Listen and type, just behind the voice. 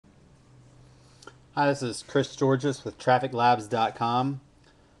Hi, this is Chris Georges with Trafficlabz.com.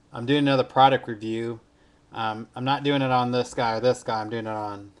 I'm doing another product review. I'm not doing it on this guy or this guy. I'm doing it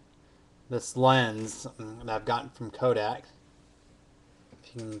on this lens that I've gotten from Kodak.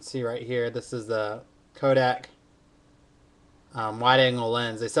 If you can see right here, this is the Kodak wide-angle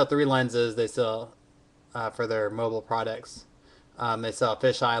lens. They sell three lenses. They sell for their mobile products. They sell a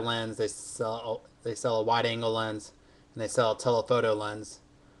fisheye lens. They sell a wide-angle lens, and they sell a telephoto lens.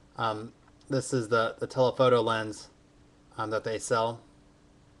 Um, this is the telephoto lens that they sell.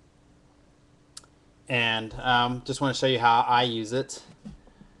 And just want to show you how I use it.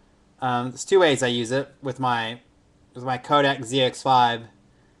 There's two ways I use it with my Kodak ZX5.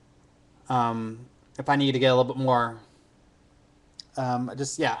 If I need to get a little bit more,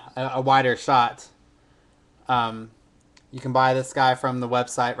 a wider shot. You can buy this guy from the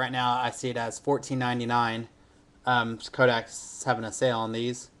website right now. I see it as $14.99. Kodak's having a sale on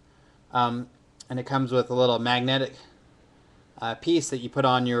these, and it comes with a little magnetic piece that you put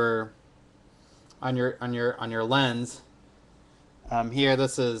on your lens. Here,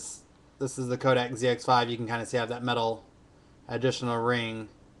 this is the Kodak ZX5. You can kind of see I have that metal additional ring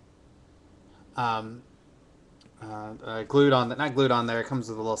glued on. Not glued on there. It comes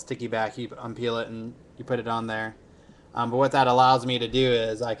with a little sticky back. You unpeel it and you put it on there. But what that allows me to do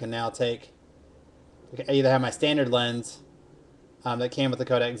is I can now I either have my standard lens that came with the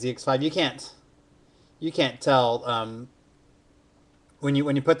Kodak ZX5. You can't tell when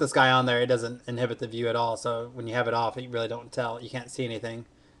you put this guy on there, it doesn't inhibit the view at all. So when you have it off, you really don't tell. You can't see anything.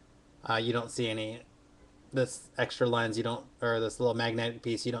 You don't see this extra lens. You don't, or this little magnetic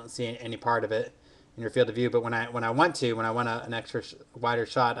piece. You don't see any part of it in your field of view. But when I want an extra wider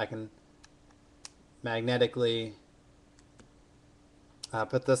shot, I can magnetically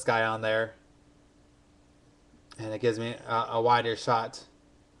put this guy on there, and it gives me a wider shot.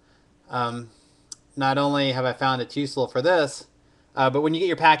 Not only have I found it useful for this, but when you get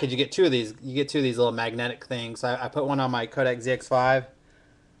your package, you get two of these. You get two of these little magnetic things. I put one on my Kodak ZX5.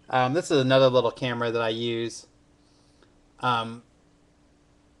 This is another little camera that I use. Same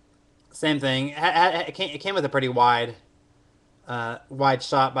thing. It came with a pretty wide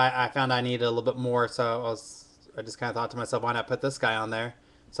shot, but I found I needed a little bit more, so I just kind of thought to myself, why not put this guy on there?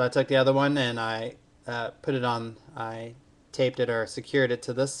 So I took the other one and I put it on. I taped it or secured it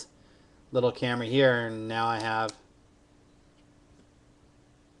to this little camera here, and now I have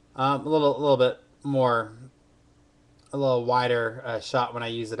a little bit more, a little wider shot when I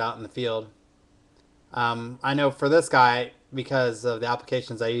use it out in the field. I know for this guy, because of the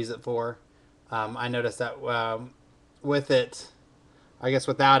applications I use it for, I noticed that with it, I guess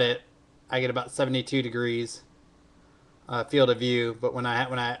without it, I get about 72 degrees field of view. But when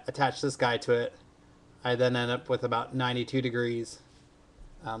I attach this guy to it, I then end up with about 92 degrees.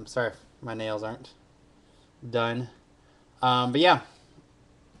 Sorry if my nails aren't done. But yeah,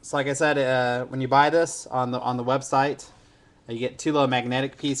 so like I said, when you buy this on the website, you get two little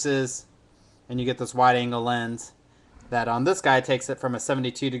magnetic pieces, and you get this wide angle lens that on this guy takes it from a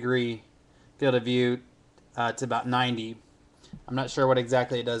 72 degree field of view to about 90. I'm not sure what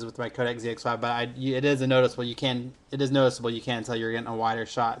exactly it does with my Kodak ZX5, but it is noticeable. You can tell you're getting a wider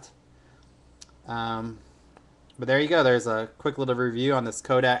shot. But there you go. There's a quick little review on this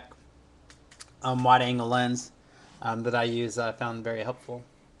Kodak wide angle lens that I use. I found very helpful.